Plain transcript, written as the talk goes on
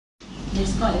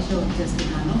MITS College work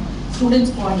చేస్తున్నాను.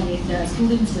 Students coordinator,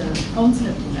 students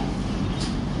councillor కూడా.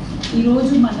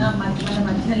 ఈరోజు మన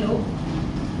మధ్యలో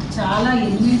చాలా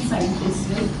ఎమినెంట్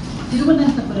సైంటిస్టులు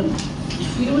తిరువనంతపురం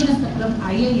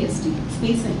IIST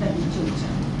స్పేస్ సెంటర్ నుంచి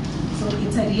వచ్చారు. సో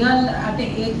ఇట్స్ అ రియల్, అంటే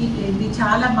ఇది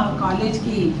చాలా మా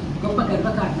కాలేజ్కి గొప్ప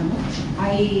గర్వకారణము.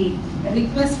 ఐ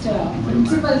రిక్వెస్ట్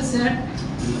ప్రిన్సిపల్ సార్,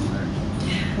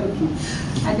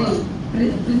 అదే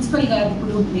ప్రిన్సిపల్ గారు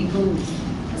ఇప్పుడు మీకు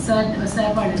సార్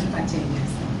వాళ్ళని పరిచయం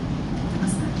చేస్తారు.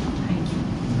 Thank you.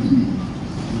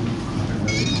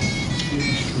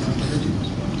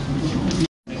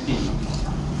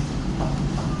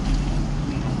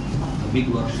 Big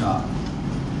workshop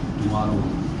tomorrow,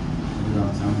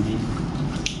 17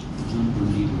 June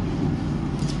 2022,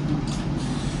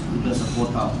 with the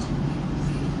support of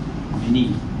many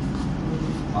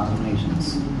organizations,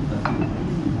 the few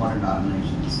important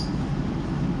organizations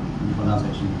in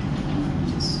collaboration with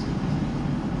MITS.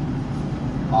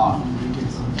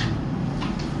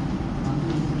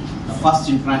 The first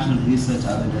international research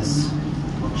awareness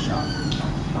workshop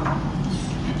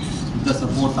with the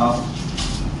support of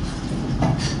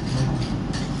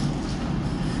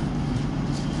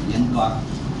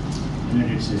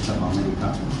United States of America,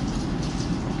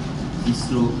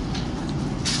 ISRO,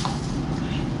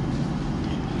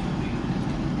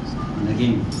 and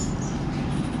again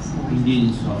Indian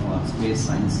Institute of Space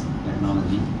Science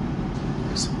Technology,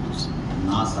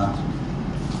 NASA.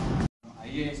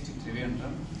 IIST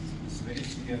Trivandrum is very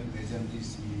clear present this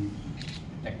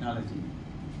technology.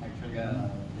 Actually,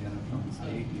 they are from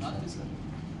IIT.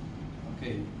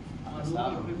 Okay.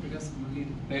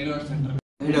 Payload Center.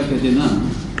 7వ తేదీన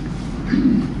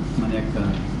మన యొక్క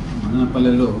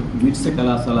మదనపల్లెలో మిట్స్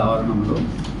కళాశాల ఆవరణంలో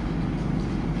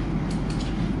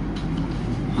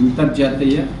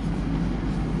అంతర్జాతీయ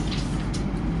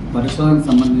పరిశోధనకు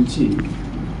సంబంధించి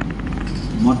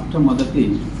మొట్టమొదటి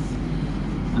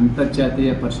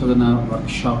అంతర్జాతీయ పరిశోధన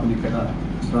వర్క్షాప్ని ఇక్కడ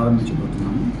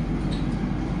ప్రారంభించబోతున్నాము.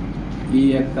 ఈ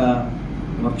యొక్క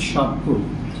వర్క్షాప్కు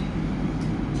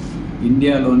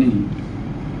ఇండియాలోని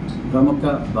ప్రముఖ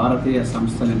భారతీయ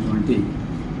సంస్థలైనటువంటి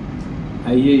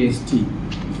IIST,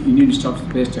 Indian institute of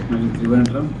space technology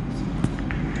Trivandrum,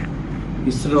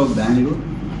 ISRO Bengaluru,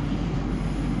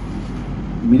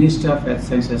 ministry of earth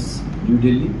sciences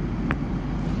New Delhi,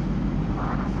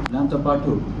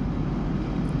 దాంతోపాటు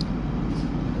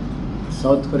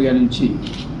సౌత్ కొరియా నుంచి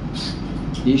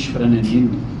ఈశ్వర్ అనే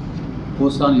నేను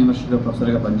పూసాన్ యూనివర్సిటీలో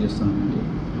ప్రొఫెసర్గా పనిచేస్తున్నానండి.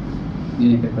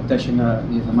 నేను ఇక్కడ ప్రత్యక్షంగా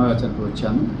ఈ సమావేశానికి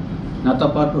వచ్చాను. నాతో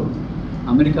పాటు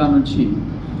అమెరికా నుంచి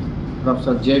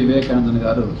ప్రొఫెసర్ జె వివేకానందన్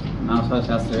గారు, నాసా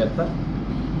శాస్త్రవేత్త.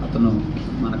 అతను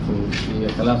మనకు ఈ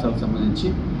కళాశాలకు సంబంధించి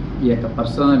ఈ యొక్క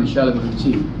పరిశోధన విషయాల గురించి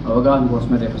అవగాహన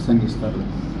కోసమే రేపు ప్రసంగిస్తారు.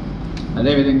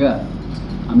 అదేవిధంగా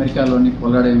అమెరికాలోని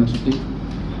Colorado university,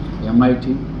 MIT,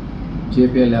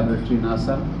 JPL laboratory,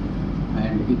 NASA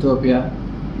and Ethiopia,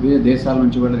 వివిధ దేశాల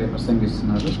నుంచి కూడా రేపు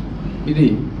ప్రసంగిస్తున్నారు. ఇది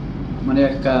మన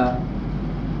యొక్క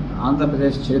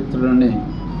ఆంధ్రప్రదేశ్ చరిత్రలోనే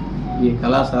ఈ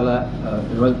కళాశాల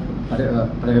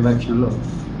పర్యవేక్షణలో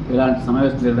ఇలాంటి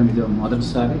సమావేశం జరగడం ఇది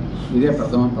మొదటిసారి. ఇదే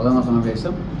ప్రథమ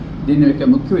సమావేశం. దీని యొక్క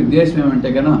ముఖ్య ఉద్దేశం ఏమంటే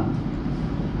కనుక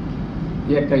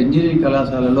ఈ యొక్క ఇంజనీరింగ్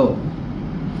కళాశాలలో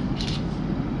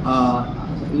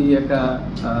ఈ యొక్క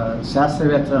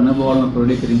శాస్త్రవేత్తల అనుభవాలను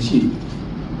క్రోడీకరించి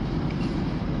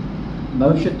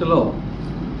భవిష్యత్తులో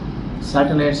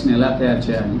శాటిలైట్స్ని ఎలా తయారు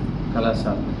చేయాలి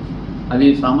కళాశాలలో, అవి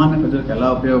సామాన్య ప్రజలకు ఎలా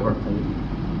ఉపయోగపడతాయి,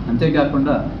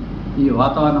 అంతేకాకుండా ఈ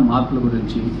వాతావరణ మార్పుల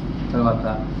గురించి, తర్వాత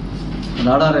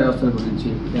రాడార్ వ్యవస్థల గురించి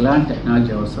ఎలాంటి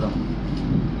టెక్నాలజీ అవసరం,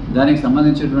 దానికి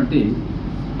సంబంధించినటువంటి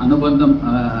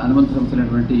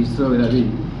అనుబంధించినటువంటి ISRO అవి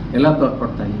ఎలా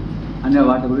తోడ్పడతాయి అనే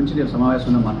వాటి గురించి రేపు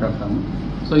సమావేశంలో మాట్లాడతాము.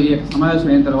 సో ఈ సమావేశం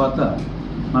అయిన తర్వాత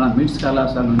మన మిట్స్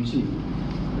కళాశాల నుంచి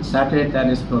శాటిలైట్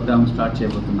తయారీ ప్రోగ్రామ్ స్టార్ట్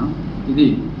చేయబోతున్నాం. ఇది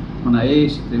మన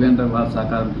IIST త్రివేంద్రం వారి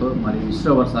సహకారంతో, మరియు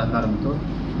ISRO వారి సహకారంతో,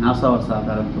 నాసా వారి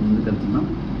సహకారంతో ముందుకెళ్తున్నాం.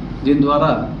 దీని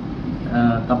ద్వారా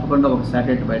తప్పకుండా ఒక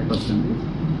శాటిలైట్ బయటకు వస్తుంది.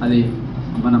 అది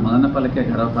మన మదనపల్లికే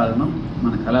గర్వకారణం,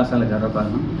 మన కళాశాల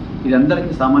గర్వకారణం. ఇది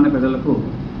అందరికీ సామాన్య ప్రజలకు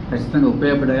ఖచ్చితంగా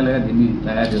ఉపయోగపడేలాగా దీన్ని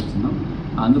తయారు చేస్తున్నాం.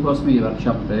 అందుకోసం ఈ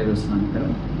వర్క్షాప్ తయారు చేస్తున్నాం ఇక్కడ.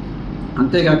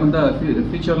 అంతేకాకుండా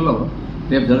ఫ్యూచర్లో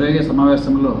రేపు జరిగే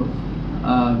సమావేశంలో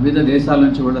వివిధ దేశాల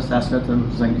నుంచి కూడా శాస్త్రవేత్తలు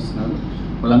ప్రసంగిస్తున్నారు.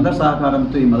 వాళ్ళందరి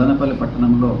సహకారంతో ఈ మదనపల్లి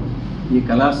పట్టణంలో ఈ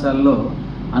కళాశాలలో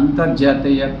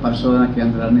అంతర్జాతీయ పరిశోధన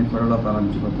కేంద్రాన్ని త్వరలో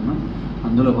ప్రారంభించబోతున్నాం.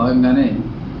 అందులో భాగంగానే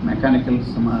మెకానికల్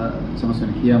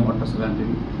సమస్యలు, కియా మోటార్స్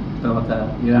లాంటివి, తర్వాత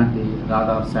ఇలాంటి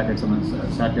రాడార్,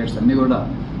 శాటిలైట్స్ అన్నీ కూడా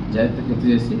జత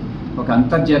చేసి ఒక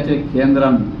అంతర్జాతీయ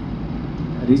కేంద్రాన్ని,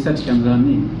 రీసెర్చ్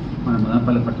కేంద్రాన్ని మన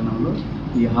మదనపల్లి పట్టణంలో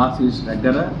ఈ హార్స్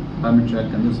దగ్గర పార్లమెంట్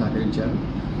శాఖకి అందరూ సహకరించారు.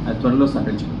 అది త్వరలో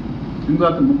సహకరించారు.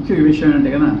 ఇంకొక ముఖ్య విషయం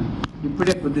ఏంటంటే కనుక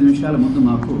ఇప్పుడే కొద్ది నిమిషాల ముందు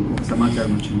మాకు ఒక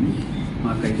సమాచారం వచ్చింది.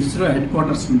 మాకు ఇస్రో హెడ్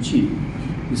క్వార్టర్స్ నుంచి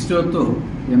ఇస్రోతో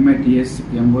MITS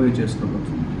MOU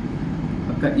చేసుకోబోతుంది.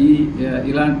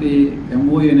 ఇలాంటి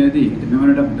MOU అనేది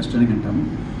మెమోరాండం ఆఫ్ అండర్స్టాండింగ్ అంటాము.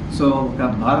 సో ఒక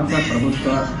భారత ప్రభుత్వ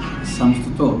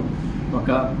సంస్థతో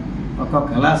ఒక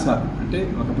కళాశాల అంటే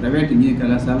ఒక ప్రైవేట్ ఇంజనీరింగ్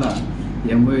కళాశాల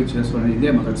MOU చేసుకోవడం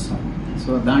ఇదే మొదటిసారి.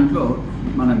 సో దాంట్లో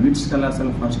మన MITS కళాశాల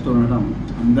ఫస్ట్ ఉండడం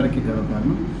అందరికీ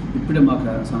గర్వకారణం. ఇప్పుడే మాకు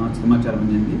సమాచారం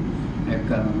అందింది.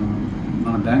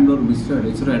 మన బెంగళూరు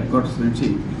ఇస్రో హెడ్ క్వార్టర్స్ నుంచి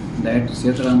డైరెక్టర్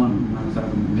సీతారామన్ మన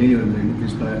మెయిల్ ఇవ్వడం జరిగింది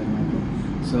ప్రిన్సిపల్ మాకు.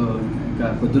 సో ఇంకా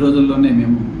కొద్ది రోజుల్లోనే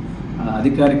మేము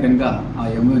అధికారికంగా ఆ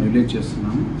MOU రిలీజ్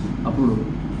చేస్తున్నాము. అప్పుడు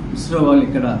ఇస్రో వాళ్ళు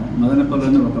ఇక్కడ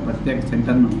మదనపల్లిలోనే ఒక ప్రత్యేక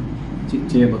సెంటర్ను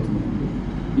చేయబోతున్నారు.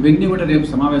 ఇవన్నీ కూడా రేపు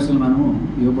సమావేశంలో మనము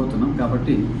ఇవ్వబోతున్నాం.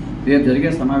 కాబట్టి రేపు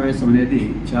జరిగే సమావేశం అనేది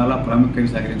చాలా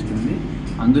ప్రాముఖ్యంగా సహకరించుకుంది.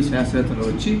 అందరూ శాస్త్రవేత్తలు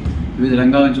వచ్చి వివిధ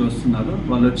రంగాల నుంచి వస్తున్నారు.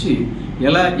 వాళ్ళు వచ్చి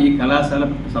ఎలా ఈ కళాశాల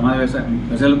సమావేశం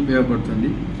ప్రజలకు ఉపయోగపడుతుంది,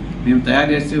 మేము తయారు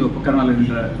చేసే ఉపకరణాలు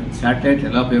శాటిలైట్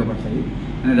ఎలా ఉపయోగపడతాయి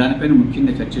అనే దానిపైన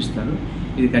ముఖ్యంగా చర్చిస్తారు.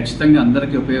 ఇది ఖచ్చితంగా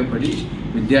అందరికీ ఉపయోగపడి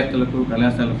విద్యార్థులకు,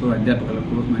 కళాశాలకు,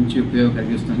 అధ్యాపకులకు మంచి ఉపయోగం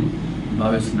కలిగిస్తుందని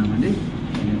భావిస్తున్నామండి.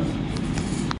 ధన్యవాదాలు.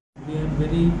 We are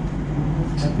very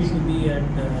happy to be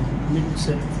at MITS.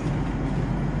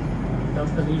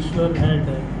 Dr. Ishwar had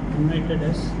invited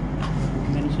us,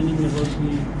 mentioning about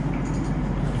the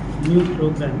new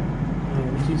program,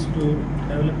 which is to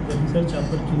develop the research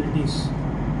opportunities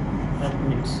at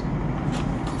MITS.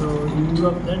 So, in view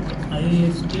of that,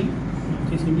 IIST,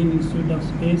 which is Indian Institute of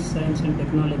Space Science and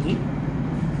Technology,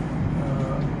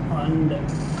 and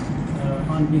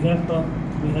on behalf of,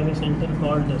 we have a center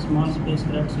called the Small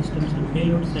Spacecraft Systems and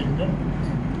Payload Center,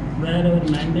 where our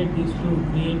mandate is to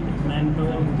create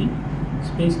manpower in the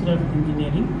spacecraft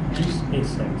engineering and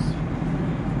space science.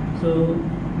 So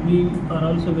we are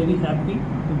also very happy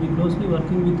to be closely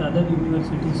working with other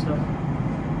universities of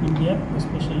India,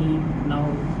 especially now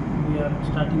we are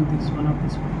starting this one of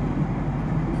these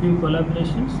few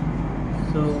collaborations.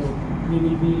 So we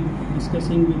will be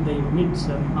discussing with the MITS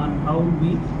on how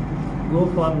we go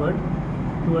forward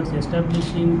towards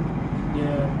establishing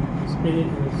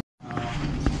space.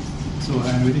 So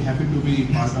I am very happy to be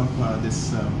part of this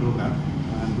program.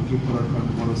 I am looking forward for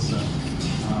tomorrow's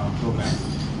program.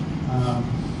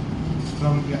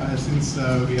 Since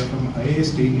we are from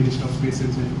IIST, Indian Institute of Space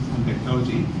Science and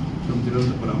Technology from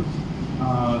Thiruvananthapuram,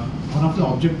 one of the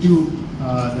objectives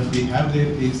that we have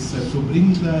there is to bring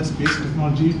the space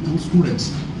technology to students.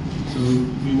 So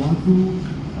we want to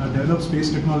develop space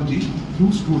technology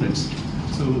through students.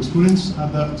 So students are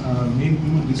the main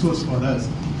human resource for us,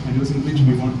 and using which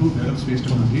we want to develop space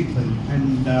technology.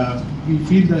 And we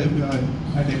feel that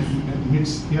at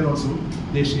MITS here also,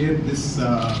 they share this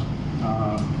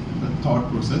thought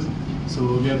process. So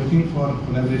we are looking for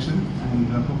collaboration, and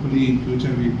hopefully in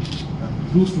future,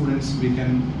 through students, we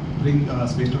can bring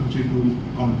space technology to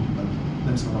common people.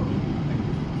 That's our objective. Thank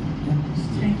you.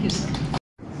 Thank you, sir.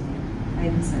 I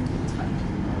will send it.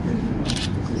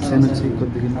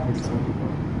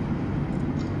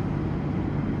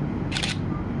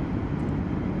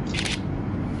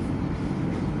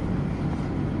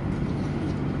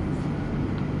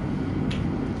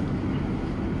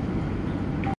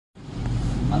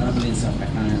 Madanapalle institute of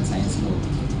technology and సైన్స్లో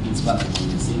ప్రిన్సిపాల్గా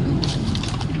పనిచేసి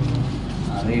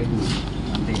రేపు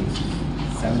అంటే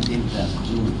 17th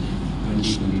June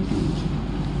 2022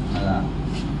 అలా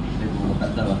రేపు ఒక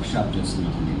పెద్ద workshop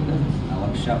చేస్తున్నామండి. ఆ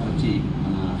వర్క్షాప్ వచ్చి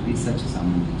మన రీసెర్చ్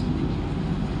సంబంధించింది.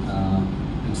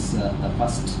 It's the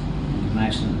first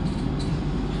international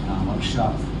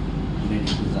workshop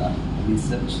related to the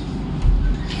research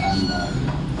and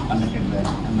conducted by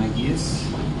MITS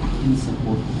in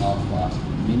support of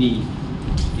many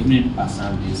eminent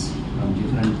personalities from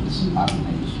different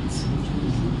organizations.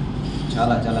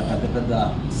 చాలా పెద్ద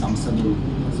సంస్థలు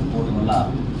సపోర్ట్ వల్ల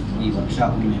ఈ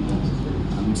వర్క్షాప్ని మేము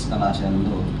MITS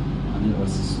కళాశాలలో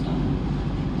నిర్వహిస్తున్నాము.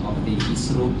 ఒకటి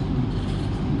ఇస్రో,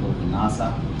 ఇంకొకటి నాసా,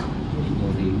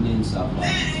 ఇంకొకటి Indian institute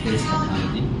of space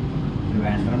technology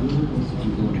Trivandrum,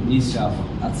 ఇంకొకటి ministry of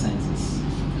earth sciences.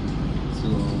 So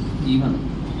even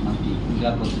మనకి ఇంకా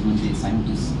కొంతమంది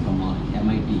scientist from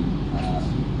MIT,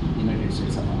 United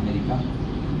states of America,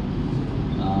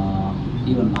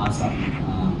 even NASA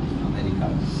America.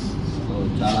 So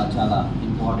చాలా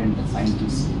ఇంపార్టెంట్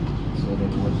సైంటిస్ట్ సో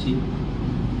రేపు వచ్చి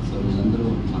సో వీళ్ళందరూ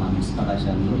మన MITS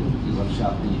కళాశాలలో ఈ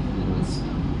వర్క్షాప్ని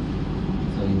నిర్వహిస్తున్నారు.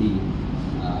 సో ఇది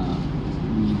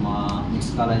మా MITS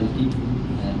కాలేజీకి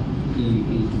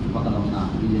ఈ చుట్టుపక్కల ఉన్న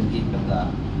రీజన్కి పెద్ద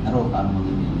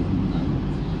గర్వకారణమని నేను అనుకుంటున్నాను.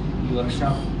 ఈ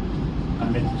వర్క్షాప్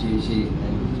కండక్ట్ చేసే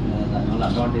దానివల్ల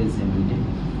అడ్వాంటేజెస్ ఏమంటే,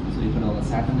 సో ఇక్కడ ఒక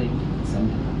శాటిలైట్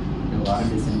సెంటర్, ఒక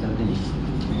R&D సెంటర్ని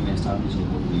మేము ఎస్టాబ్లిష్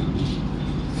అయిపోతున్నాము.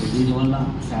 సో దీనివల్ల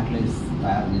శాటిలైట్స్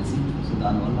తయారు చేసి, సో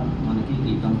దానివల్ల మనకి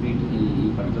ఈ కంప్లీట్ ఈ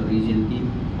పర్టికులర్ రీజియన్కి,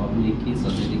 పబ్లిక్కి,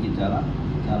 సొసైటీకి చాలా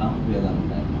చాలా ఉపయోగాలు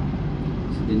ఉంటాయి అన్నమాట.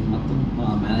 సో దీనికి మొత్తం మా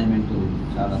మేనేజ్మెంట్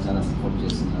చాలా చాలా సపోర్ట్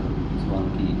చేస్తున్నారు. సో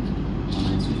వాళ్ళకి మన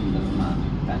ఇన్స్టిట్యూషన్ తరఫున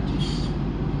థ్యాంక్ యూ.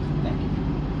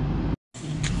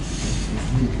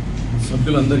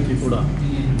 సభ్యులందరికీ కూడా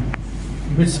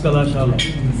మిట్స్ కళాశాల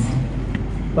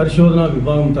పరిశోధనా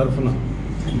విభాగం తరఫున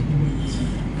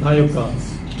నా యొక్క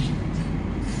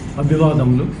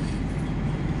అభివాదములు.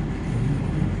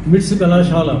 మిట్స్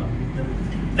కళాశాల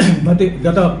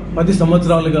గత 10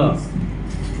 సంవత్సరాలుగా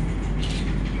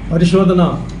పరిశోధన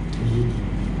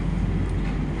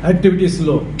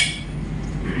యాక్టివిటీస్లో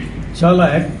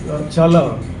చాలా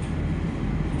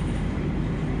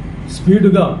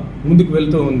స్పీడ్గా ముందుకు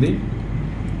వెళ్తూ ఉంది.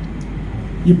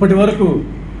 ఇప్పటి వరకు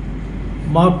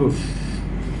మాకు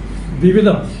వివిధ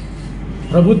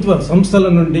ప్రభుత్వ సంస్థల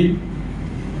నుండి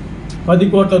 10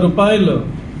 కోట్ల రూపాయలు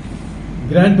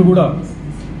గ్రాంట్ కూడా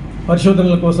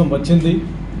పరిశోధనల కోసం వచ్చింది.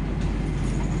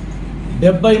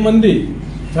 70 మంది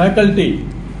ఫ్యాకల్టీ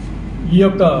ఈ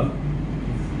యొక్క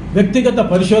వ్యక్తిగత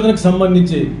పరిశోధనకు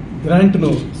సంబంధించి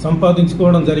గ్రాంట్ను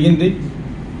సంపాదించుకోవడం జరిగింది.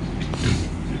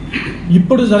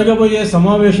 ఇప్పుడు జరగబోయే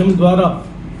సమావేశం ద్వారా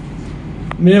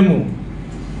మేము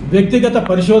వ్యక్తిగత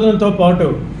పరిశోధనతో పాటు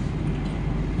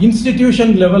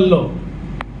ఇన్స్టిట్యూషన్ లెవెల్లో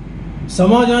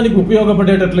సమాజానికి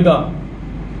ఉపయోగపడేటట్లుగా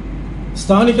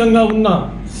స్థానికంగా ఉన్న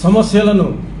సమస్యలను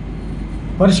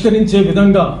పరిష్కరించే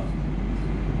విధంగా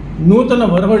నూతన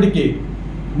ఒరవడికి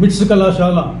మిట్స్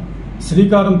కళాశాల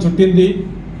శ్రీకారం చుట్టింది.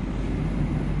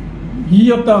 ఈ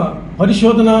యొక్క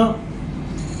పరిశోధన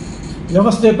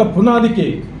వ్యవస్థ యొక్క పునాదికి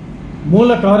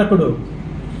మూల కారకుడు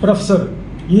ప్రొఫెసర్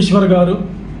ఈశ్వర్ గారు,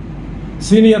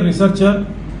 senior researcher,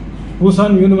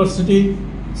 పూసాన్ university,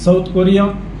 south Korea.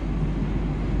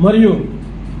 మరియు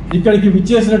ఇక్కడికి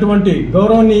విచ్చేసినటువంటి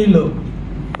గౌరవనీయులు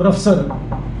ప్రొఫెసర్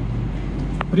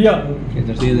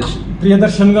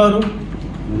ప్రియదర్శన్ గారు,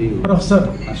 ప్రొఫెసర్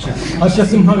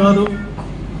హర్షసింహ గారు,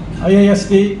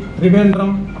 IIST త్రివేంద్రం.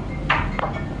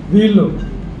 వీళ్ళు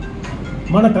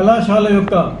మన కళాశాల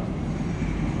యొక్క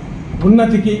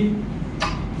ఉన్నతికి,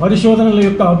 పరిశోధనల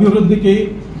యొక్క అభివృద్ధికి,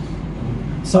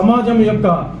 సమాజం యొక్క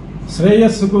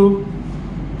శ్రేయస్సుకు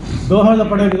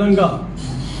దోహదపడే విధంగా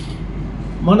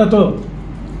మనతో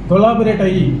కొలాబరేట్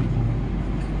అయ్యి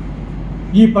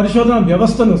ఈ పరిశోధన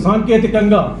వ్యవస్థను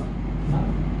సాంకేతికంగా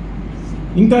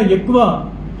ఇంకా ఎక్కువ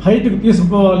హైట్కి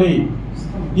తీసుకుపోవాలి,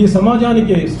 ఈ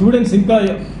సమాజానికి స్టూడెంట్స్ ఇంకా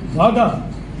బాగా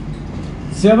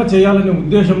సేవ చేయాలనే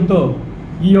ఉద్దేశంతో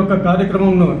ఈ యొక్క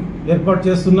కార్యక్రమంను ఏర్పాటు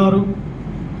చేస్తున్నారు.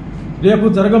 రేపు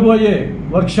జరగబోయే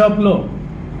వర్క్షాప్లో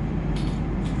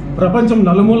ప్రపంచం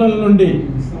నలుమూలల నుండి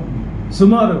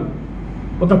సుమారు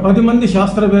ఒక 10 మంది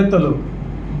శాస్త్రవేత్తలు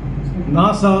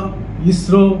NASA,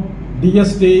 ISRO,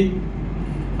 DST,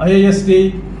 IIST,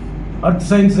 earth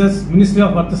sciences, ministry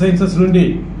of earth sciences నుండి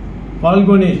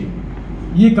పాల్గొని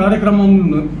ఈ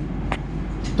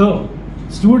కార్యక్రమంతో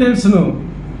స్టూడెంట్స్ను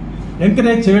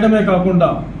ఎంకరేజ్ చేయడమే కాకుండా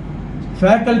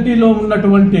ఫ్యాకల్టీలో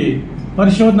ఉన్నటువంటి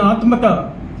పరిశోధనాత్మక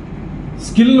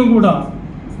స్కిల్ను కూడా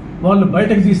వాళ్ళు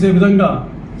బయటకు తీసే విధంగా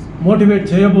మోటివేట్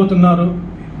చేయబోతున్నారు.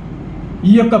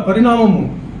 ఈ యొక్క పరిణామము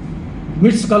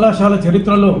మిట్స్ కళాశాల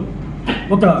చరిత్రలో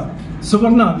ఒక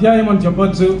సువర్ణ అధ్యాయం అని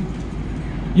చెప్పొచ్చు.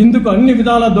 ఇందుకు అన్ని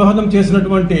విధాల దోహదం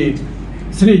చేసినటువంటి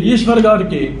శ్రీ ఈశ్వర్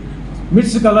గారికి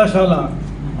మిట్స్ కళాశాల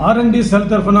R&D సెల్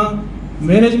తరఫున,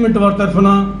 మేనేజ్మెంట్ వారి తరఫున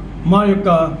మా యొక్క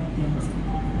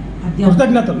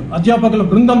కృతజ్ఞతలు, అధ్యాపకుల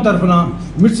బృందం తరఫున,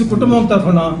 మిట్స్ కుటుంబం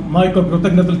తరఫున మా యొక్క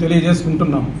కృతజ్ఞతలు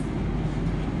తెలియజేసుకుంటున్నాం.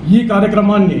 ఈ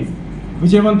కార్యక్రమాన్ని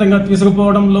విజయవంతంగా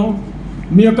తీసుకుపోవడంలో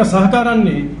మీ యొక్క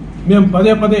సహకారాన్ని మేము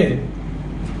పదే పదే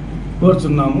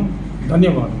కోరుచున్నాము.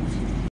 ధన్యవాదాలు.